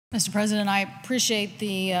Mr. President, I appreciate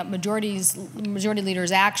the Majority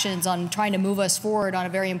Leader's actions on trying to move us forward on a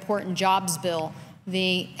very important jobs bill.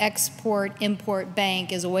 The Export-Import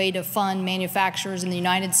Bank is a way to fund manufacturers in the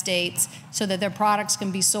United States so that their products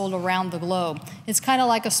can be sold around the globe. It's kind of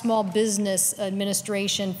like a small business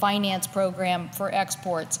administration finance program for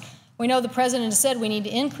exports. We know the President has said we need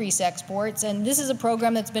to increase exports, and this is a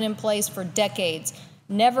program that's been in place for decades.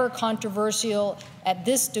 Never controversial at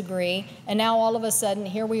this degree, and now all of a sudden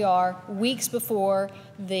here we are, weeks before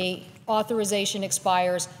the authorization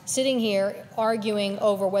expires, sitting here arguing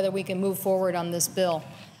over whether we can move forward on this bill.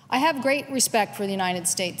 I have great respect for the United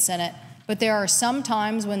States Senate, but there are some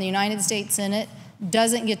times when the United States Senate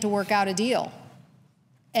doesn't get to work out a deal.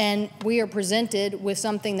 And we are presented with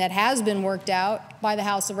something that has been worked out by the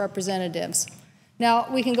House of Representatives. Now,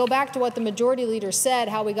 we can go back to what the Majority Leader said,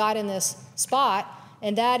 how we got in this spot,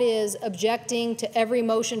 and that is objecting to every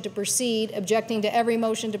motion to proceed, objecting to every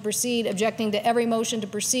motion to proceed, objecting to every motion to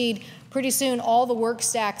proceed. Pretty soon, all the work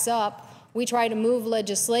stacks up. We try to move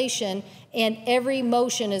legislation, and every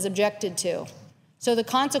motion is objected to. So the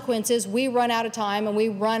consequence is we run out of time, and we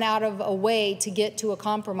run out of a way to get to a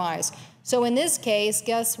compromise. So in this case,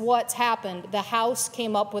 guess what's happened? The House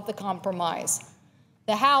came up with the compromise.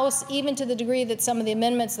 The House, even to the degree that some of the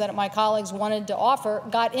amendments that my colleagues wanted to offer,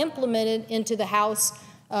 got implemented into the House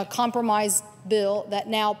compromise bill that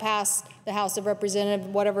now passed the House of Representatives,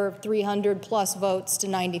 whatever, 300 plus votes to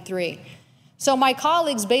 93. So my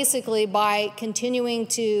colleagues basically, by continuing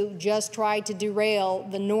to just try to derail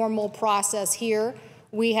the normal process here,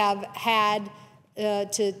 we have had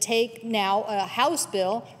to take now a House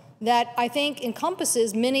bill that I think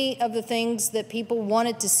encompasses many of the things that people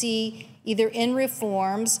wanted to see either in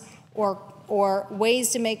reforms or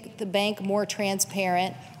ways to make the bank more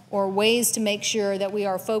transparent or ways to make sure that we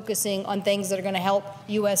are focusing on things that are going to help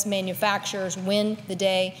U.S. manufacturers win the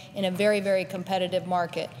day in a very, very competitive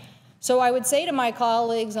market. So I would say to my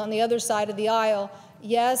colleagues on the other side of the aisle,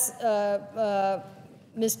 yes,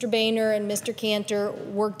 Mr. Boehner and Mr. Cantor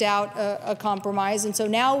worked out a compromise, and so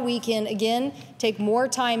now we can, again, take more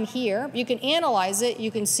time here. You can analyze it.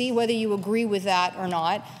 You can see whether you agree with that or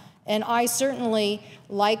not. And I certainly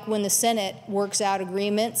like when the Senate works out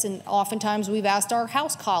agreements, and oftentimes we've asked our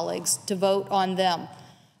House colleagues to vote on them.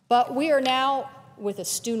 But we are now with a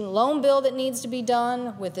student loan bill that needs to be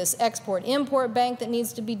done, with this export-import bank that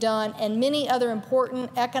needs to be done, and many other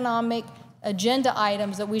important economic agenda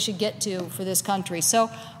items that we should get to for this country.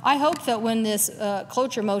 So I hope that when this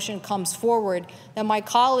cloture motion comes forward, that my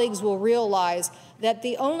colleagues will realize that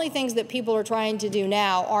the only things that people are trying to do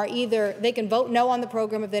now are either they can vote no on the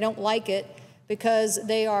program if they don't like it because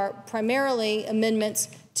they are primarily amendments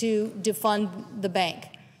to defund the bank.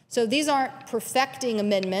 So these aren't perfecting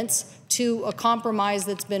amendments to a compromise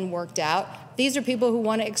that's been worked out. These are people who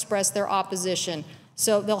want to express their opposition.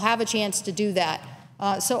 So they'll have a chance to do that.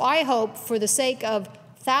 So I hope, for the sake of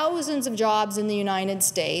thousands of jobs in the United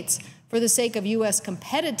States, for the sake of U.S.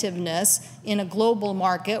 competitiveness in a global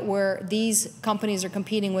market where these companies are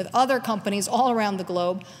competing with other companies all around the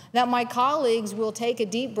globe, that my colleagues will take a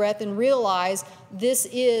deep breath and realize this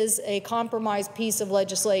is a compromised piece of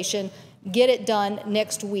legislation, get it done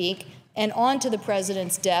next week, and onto the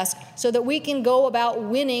President's desk so that we can go about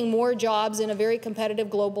winning more jobs in a very competitive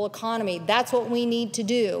global economy. That's what we need to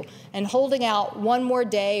do. And holding out one more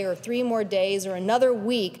day or 3 more days or another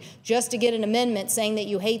week just to get an amendment saying that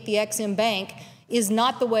you hate the Ex-Im Bank is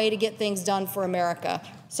not the way to get things done for America.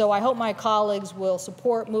 So I hope my colleagues will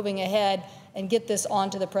support moving ahead and get this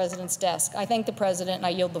onto the President's desk. I thank the President, and I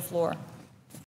yield the floor.